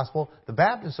to the gospel, the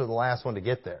Baptists are the last one to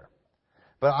get there.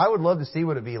 But I would love to see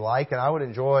what it'd be like, and I would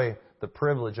enjoy the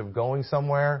privilege of going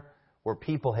somewhere where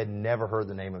people had never heard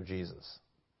the name of Jesus.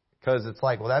 Because it's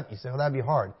like, that'd be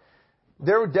hard.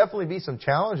 There would definitely be some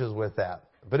challenges with that.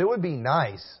 But it would be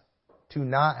nice to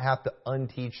not have to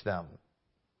unteach them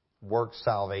works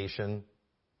salvation,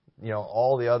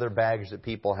 all the other baggage that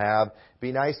people have. It'd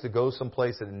be nice to go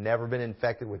someplace that had never been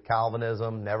infected with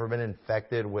Calvinism, never been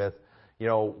infected with,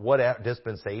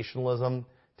 dispensationalism,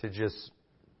 to just,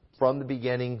 from the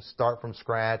beginning, start from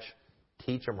scratch,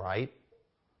 teach them right.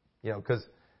 Because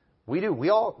we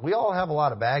all have a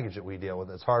lot of baggage that we deal with.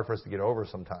 It's hard for us to get over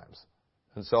sometimes.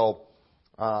 And so,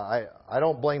 I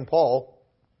don't blame Paul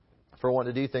for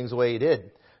wanting to do things the way he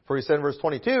did. For he said in verse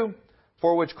 22,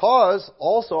 for which cause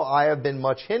also I have been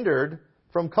much hindered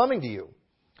from coming to you.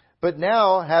 But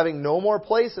now, having no more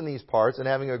place in these parts, and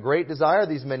having a great desire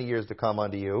these many years to come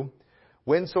unto you,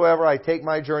 whensoever I take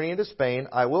my journey into Spain,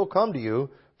 I will come to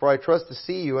you, for I trust to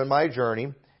see you in my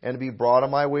journey, and to be brought on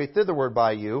my way thitherward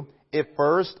by you, if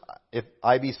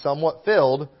I be somewhat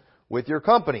filled with your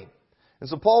company. And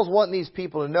so Paul's wanting these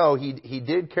people to know he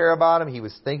did care about them, he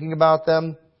was thinking about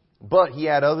them, but he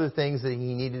had other things that he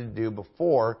needed to do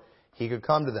before he could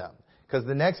come to them. Because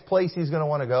the next place he's going to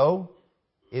want to go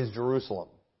is Jerusalem.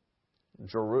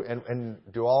 And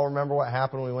do you all remember what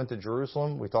happened when we went to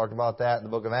Jerusalem? We talked about that in the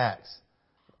book of Acts.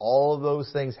 All of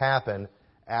those things happened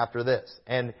after this.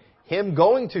 And him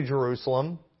going to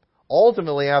Jerusalem,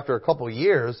 ultimately after a couple of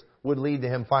years, would lead to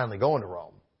him finally going to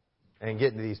Rome and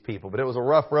getting to these people. But it was a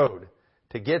rough road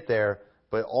to get there.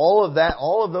 But all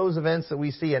of those events that we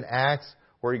see in Acts,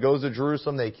 where he goes to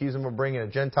Jerusalem, they accuse him of bringing a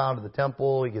Gentile to the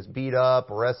temple, he gets beat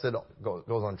up, arrested, goes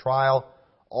on trial.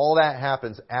 All that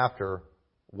happens after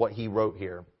what he wrote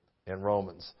here in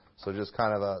Romans. So just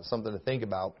kind of something to think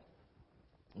about.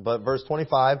 But verse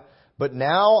 25, but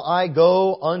now I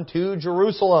go unto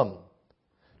Jerusalem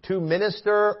to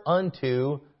minister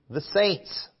unto the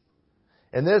saints.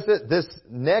 And this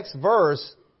next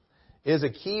verse is a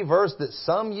key verse that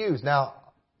some use. Now,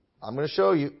 I'm going to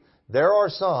show you, there are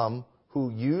some who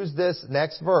use this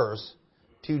next verse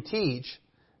to teach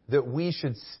that we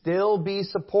should still be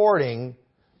supporting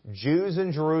Jews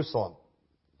in Jerusalem,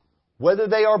 whether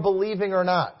they are believing or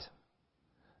not.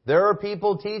 There are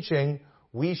people teaching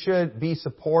we should be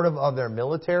supportive of their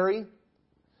military,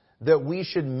 that we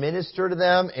should minister to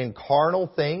them in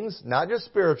carnal things, not just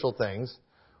spiritual things.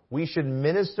 We should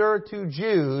minister to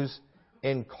Jews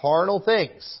in carnal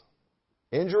things.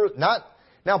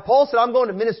 Now, Paul said, I'm going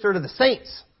to minister to the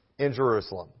saints in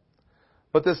Jerusalem.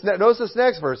 But notice this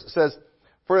next verse. It says,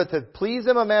 for it had pleased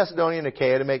them of Macedonia and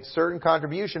Achaia to make certain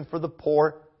contribution for the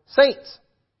poor saints,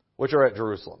 which are at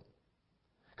Jerusalem.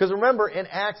 Because remember, in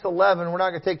Acts 11, we're not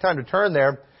going to take time to turn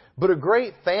there, but a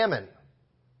great famine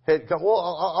had come.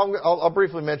 Well, I'll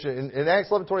briefly mention it. In Acts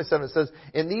 11:27, it says,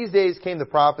 in these days came the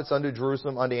prophets unto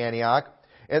Jerusalem, unto Antioch,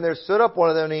 and there stood up one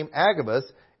of them named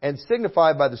Agabus, and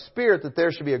signified by the Spirit that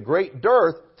there should be a great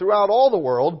dearth throughout all the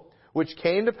world, which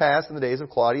came to pass in the days of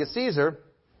Claudius Caesar.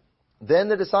 Then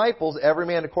the disciples, every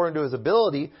man according to his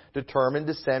ability, determined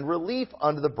to send relief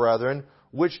unto the brethren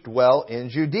which dwell in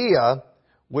Judea,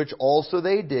 which also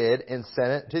they did, and sent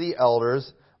it to the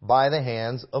elders by the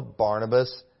hands of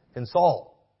Barnabas and Saul.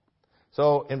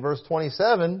 So in verse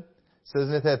 27, it says,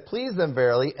 and it hath pleased them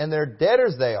verily, and their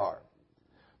debtors they are.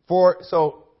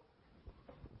 So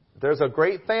there's a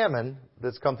great famine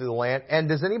that's come through the land. And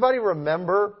does anybody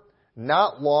remember,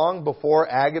 not long before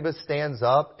Agabus stands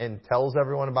up and tells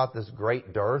everyone about this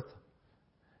great dearth,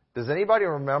 does anybody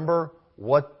remember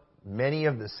what many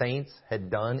of the saints had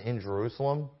done in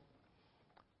Jerusalem?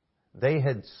 They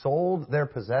had sold their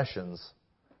possessions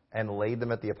and laid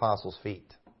them at the apostles' feet.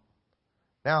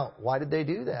 Now, why did they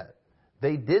do that?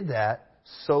 They did that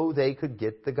so they could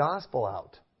get the gospel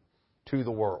out to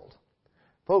the world.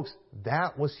 Folks,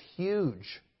 that was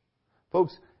huge.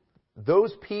 Folks,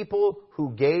 those people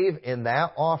who gave in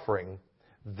that offering,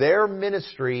 their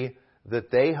ministry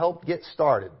that they helped get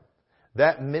started,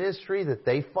 that ministry that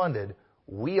they funded,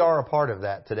 we are a part of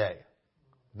that today.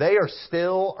 They are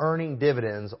still earning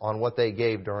dividends on what they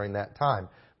gave during that time.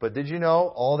 But did you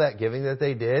know all that giving that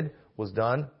they did was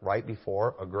done right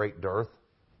before a great dearth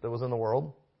that was in the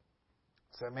world?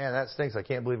 So, man, that stinks. I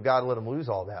can't believe God let them lose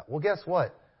all that. Well, guess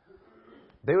what?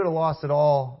 They would have lost it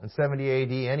all in 70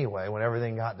 AD anyway when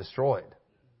everything got destroyed.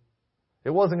 It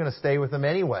wasn't going to stay with them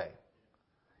anyway.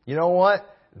 You know what?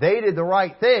 They did the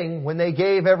right thing when they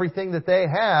gave everything that they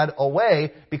had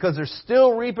away because they're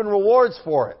still reaping rewards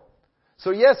for it. So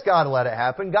yes, God let it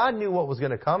happen. God knew what was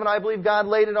going to come, and I believe God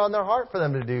laid it on their heart for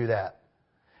them to do that.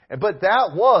 But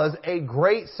that was a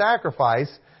great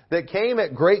sacrifice that came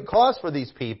at great cost for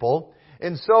these people.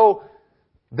 And so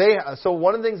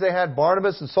one of the things they had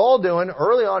Barnabas and Saul doing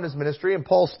early on in his ministry, and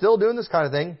Paul's still doing this kind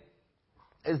of thing,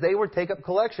 is they would take up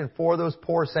collection for those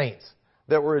poor saints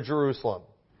that were at Jerusalem.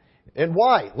 And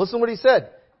why? Listen to what he said.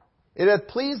 It hath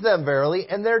pleased them verily,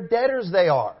 and their debtors they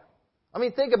are. I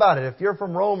mean, think about it. If you're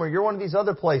from Rome or you're one of these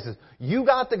other places, you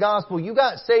got the gospel, you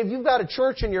got saved, you've got a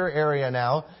church in your area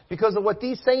now because of what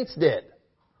these saints did,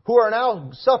 who are now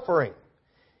suffering.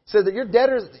 He said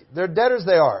that their debtors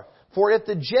they are. For if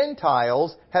the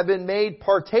Gentiles have been made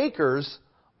partakers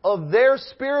of their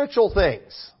spiritual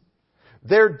things,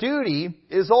 their duty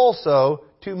is also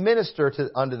to minister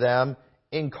unto them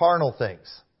in carnal things.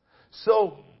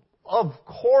 So, of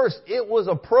course, it was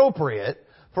appropriate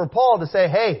for Paul to say,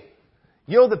 hey,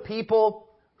 you know the people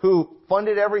who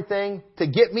funded everything to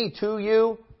get me to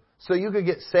you so you could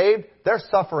get saved? They're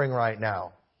suffering right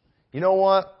now. You know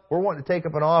what? We're wanting to take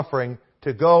up an offering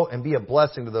to go and be a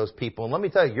blessing to those people. And let me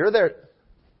tell you, you're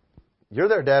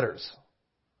their debtors.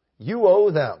 You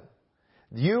owe them.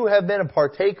 You have been a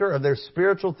partaker of their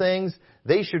spiritual things.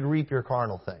 They should reap your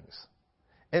carnal things.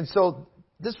 And so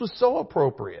this was so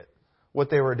appropriate, what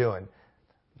they were doing.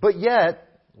 But yet,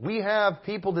 we have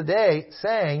people today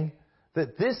saying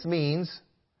that this means,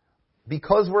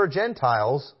 because we're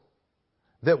Gentiles,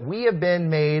 that we have been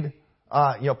made,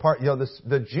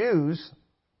 the Jews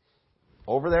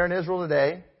over there in Israel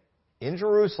today, in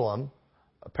Jerusalem,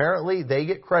 apparently they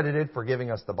get credited for giving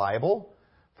us the Bible,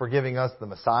 for giving us the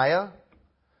Messiah,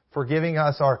 for giving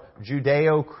us our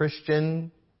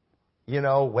Judeo-Christian,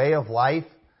 way of life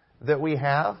that we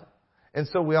have. And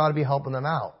so we ought to be helping them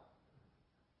out.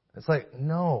 It's like,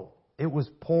 no, it was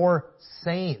poor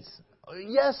saints.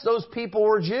 Yes, those people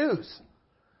were Jews.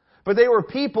 But they were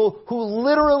people who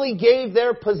literally gave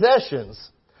their possessions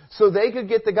so they could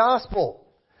get the gospel.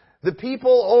 The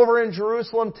people over in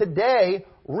Jerusalem today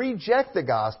reject the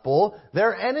gospel.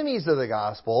 They're enemies of the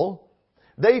gospel.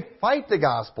 They fight the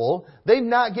gospel. They've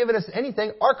not given us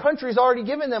anything. Our country's already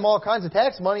given them all kinds of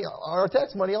tax money all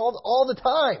the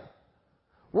time.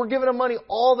 We're giving them money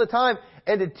all the time.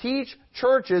 And to teach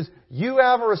churches, you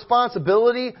have a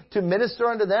responsibility to minister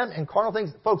unto them and carnal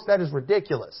things. Folks, that is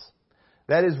ridiculous.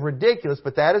 That is ridiculous,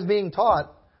 but that is being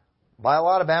taught by a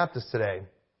lot of Baptists today.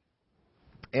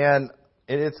 And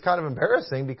it's kind of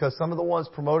embarrassing because some of the ones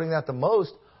promoting that the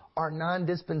most are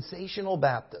non-dispensational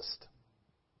Baptists.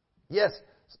 Yes,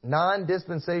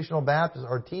 non-dispensational Baptists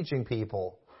are teaching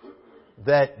people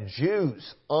that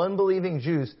Jews, unbelieving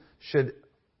Jews, should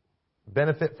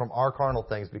benefit from our carnal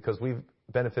things because we've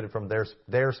benefited from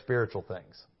their spiritual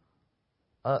things.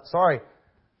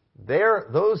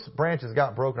 Those branches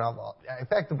got broken off. In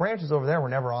fact, the branches over there were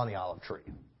never on the olive tree.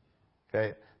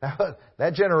 Okay,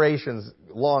 that generation's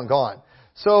long gone.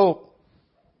 So,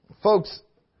 folks,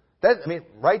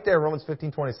 right there, Romans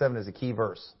 15:27 is a key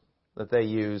verse that they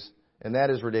use, and that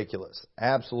is ridiculous,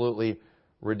 absolutely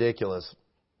ridiculous.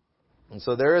 And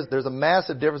so there's a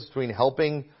massive difference between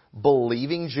helping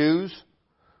believing Jews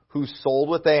who sold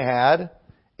what they had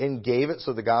and gave it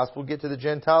so the gospel would get to the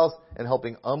Gentiles, and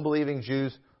helping unbelieving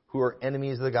Jews who are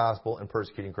enemies of the gospel and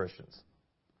persecuting Christians.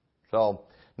 So,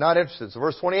 not interested. So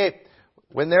verse 28,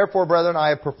 when therefore, brethren, I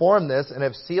have performed this and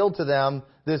have sealed to them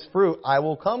this fruit, I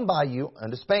will come by you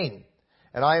unto Spain.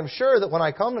 And I am sure that when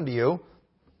I come unto you,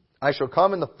 I shall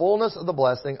come in the fullness of the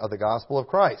blessing of the gospel of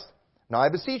Christ. Now I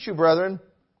beseech you, brethren,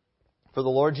 for the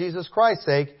Lord Jesus Christ's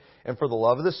sake, and for the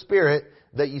love of the Spirit,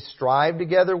 that ye strive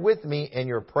together with me in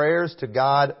your prayers to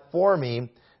God for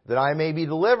me, that I may be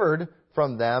delivered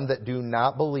from them that do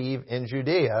not believe in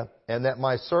Judea, and that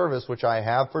my service which I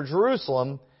have for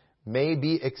Jerusalem may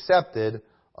be accepted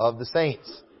of the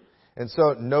saints. And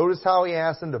so notice how he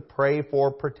asked them to pray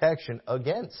for protection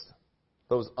against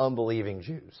those unbelieving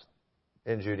Jews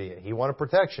in Judea. He wanted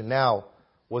protection. Now,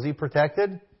 was he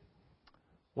protected?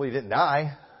 Well, he didn't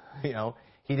die.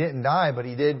 He He didn't die, but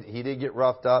he did get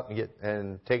roughed up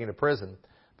and taken to prison.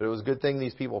 But it was a good thing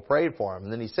these people prayed for him.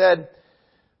 And then he said,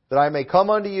 that I may come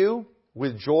unto you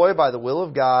with joy by the will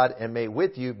of God, and may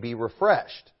with you be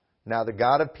refreshed. Now the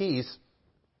God of peace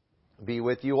be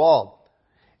with you all.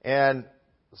 And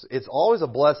it's always a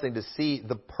blessing to see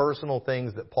the personal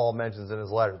things that Paul mentions in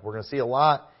his letters. We're going to see a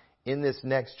lot in this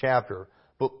next chapter.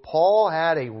 But Paul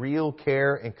had a real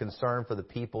care and concern for the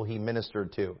people he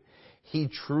ministered to. He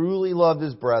truly loved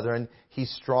his brethren. He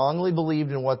strongly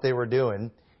believed in what they were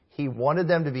doing. He wanted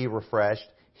them to be refreshed.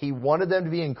 He wanted them to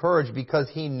be encouraged because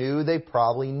he knew they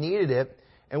probably needed it.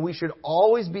 And we should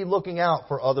always be looking out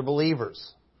for other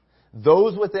believers.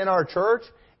 Those within our church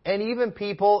and even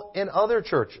people in other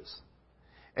churches.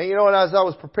 And and as I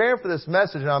was preparing for this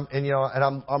message,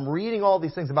 I'm reading all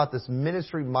these things about this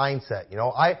ministry mindset.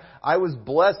 I was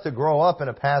blessed to grow up in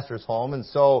a pastor's home, and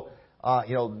so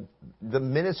the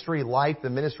ministry life, the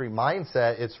ministry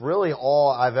mindset, it's really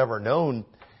all I've ever known.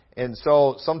 And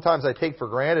so sometimes I take for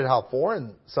granted how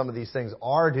foreign some of these things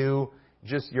are to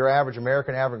just your average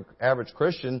American, average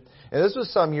Christian. And this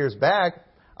was some years back.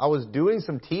 I was doing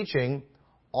some teaching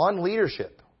on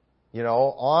leadership,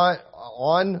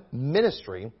 on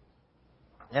ministry.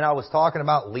 And I was talking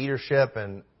about leadership,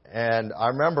 and I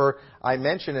remember I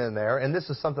mentioned in there, and this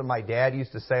is something my dad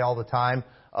used to say all the time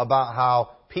about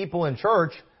how people in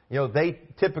church, they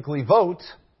typically vote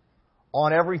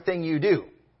on everything you do.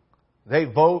 They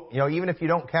vote, even if you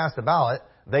don't cast a ballot,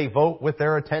 they vote with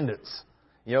their attendance.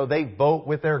 They vote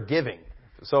with their giving.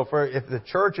 So if the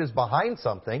church is behind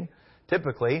something,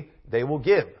 typically they will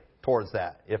give towards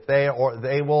that.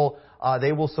 They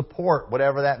will support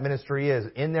whatever that ministry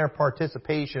is in their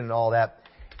participation and all that.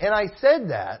 And I said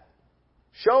that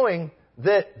showing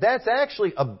that that's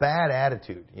actually a bad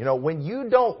attitude. When you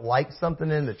don't like something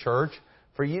in the church,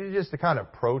 for you to kind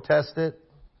of protest it,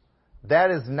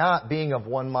 that is not being of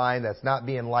one mind. That's not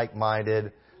being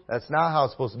like-minded. That's not how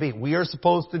it's supposed to be. We are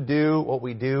supposed to do what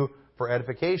we do for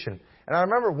edification. And I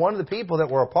remember one of the people that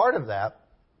were a part of that,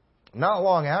 not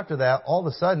long after that, all of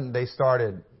a sudden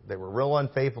they were real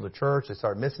unfaithful to church. They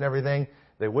started missing everything.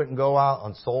 They wouldn't go out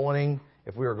on soul winning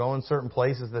if we were going certain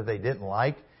places that they didn't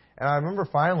like. And I remember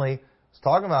finally, I was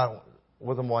talking about it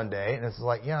with them one day, and it's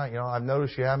like, I've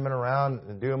noticed you haven't been around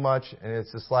and doing much. And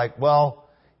it's just like, well,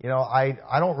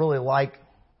 I don't really like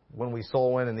when we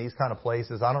soul win in these kind of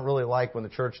places. I don't really like when the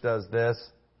church does this.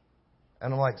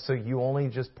 And I'm like, so you only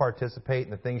just participate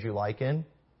in the things you like in?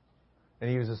 And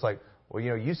he was just like, well,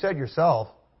 you said yourself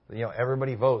that,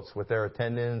 everybody votes with their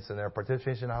attendance and their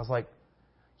participation. I was like,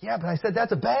 yeah, but I said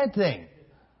that's a bad thing.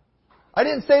 I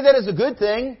didn't say that as a good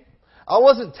thing. I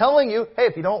wasn't telling you, hey,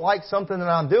 if you don't like something that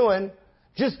I'm doing,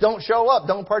 just don't show up,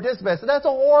 don't participate. So that's a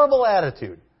horrible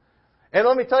attitude. And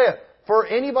let me tell you, for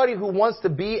anybody who wants to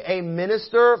be a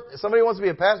minister, somebody who wants to be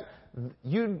a pastor,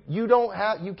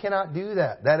 you cannot do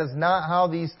that. That is not how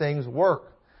these things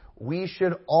work. We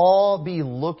should all be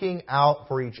looking out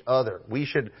for each other. We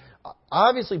should,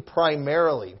 obviously,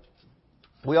 primarily,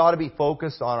 we ought to be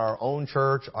focused on our own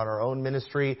church, on our own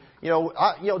ministry.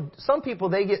 Some people,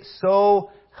 they get so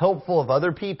helpful of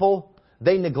other people,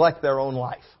 they neglect their own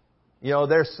life.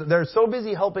 They're so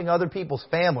busy helping other people's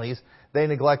families, they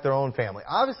neglect their own family.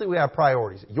 Obviously, we have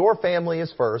priorities. Your family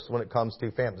is first when it comes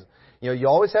to families. You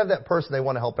always have that person, they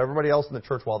want to help everybody else in the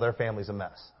church while their family's a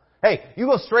mess. Hey, you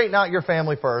go straighten out your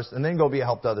family first and then go be a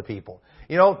help to other people.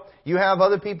 You have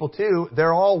other people too,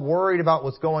 they're all worried about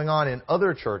what's going on in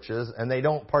other churches and they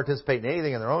don't participate in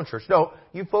anything in their own church. No,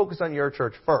 you focus on your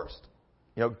church first.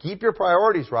 Keep your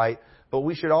priorities right, but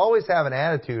we should always have an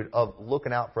attitude of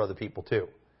looking out for other people too.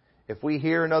 If we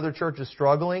hear another church is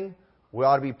struggling, we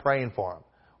ought to be praying for them.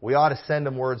 We ought to send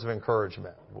them words of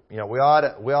encouragement. We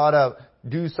ought to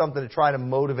do something to try to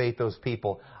motivate those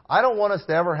people. I don't want us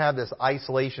to ever have this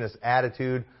isolationist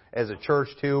attitude as a church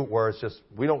too, where it's just,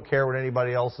 we don't care what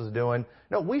anybody else is doing.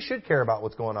 No, we should care about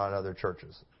what's going on in other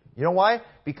churches. You know why?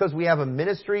 Because we have a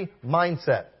ministry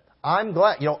mindset. I'm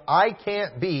glad, I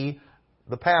can't be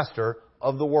the pastor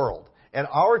of the world. And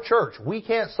our church, we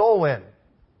can't soul win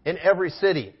in every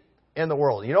city in the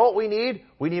world. You know what we need?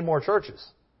 We need more churches.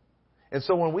 And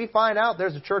so when we find out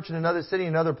there's a church in another city,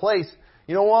 another place,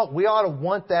 you know what? We ought to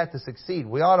want that to succeed.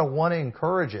 We ought to want to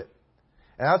encourage it.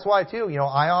 And that's why too,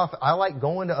 I like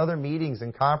going to other meetings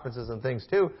and conferences and things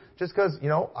too, just because,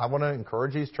 I want to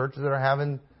encourage these churches that are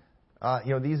having,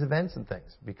 these events and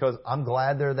things, because I'm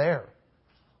glad they're there.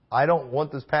 I don't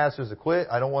want those pastors to quit.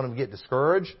 I don't want them to get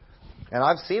discouraged. And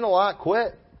I've seen a lot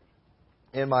quit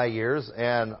in my years,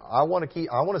 and I want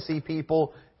to see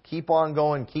people keep on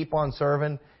going, keep on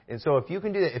serving. And so if you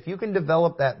can do that, if you can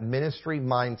develop that ministry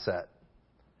mindset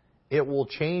it will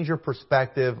change your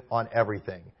perspective on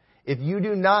everything. If you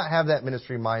do not have that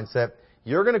ministry mindset,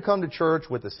 you're going to come to church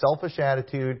with a selfish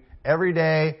attitude every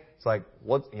day. It's like,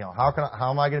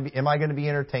 am I going to be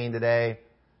entertained today?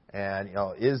 And,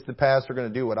 is the pastor going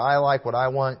to do what I like, what I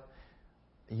want?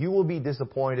 You will be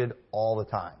disappointed all the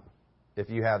time if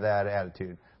you have that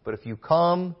attitude. But if you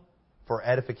come for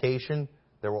edification,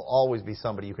 there will always be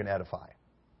somebody you can edify.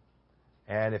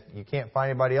 And if you can't find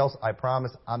anybody else, I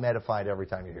promise I'm edified every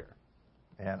time you're here.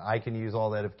 And I can use all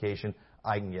the edification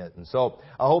I can get. And so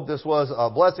I hope this was a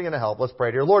blessing and a help. Let's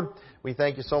pray. Dear Lord, we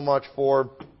thank you so much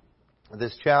for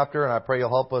this chapter, and I pray you'll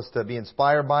help us to be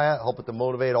inspired by it, help it to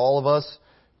motivate all of us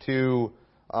to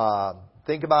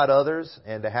think about others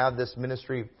and to have this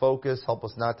ministry focus. Help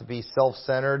us not to be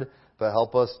self-centered, but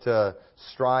help us to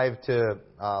strive to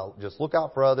just look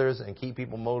out for others and keep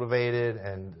people motivated.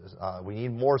 And we need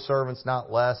more servants,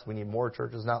 not less. We need more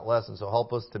churches, not less. And so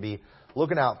help us to be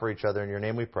looking out for each other. In your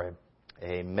name we pray.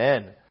 Amen.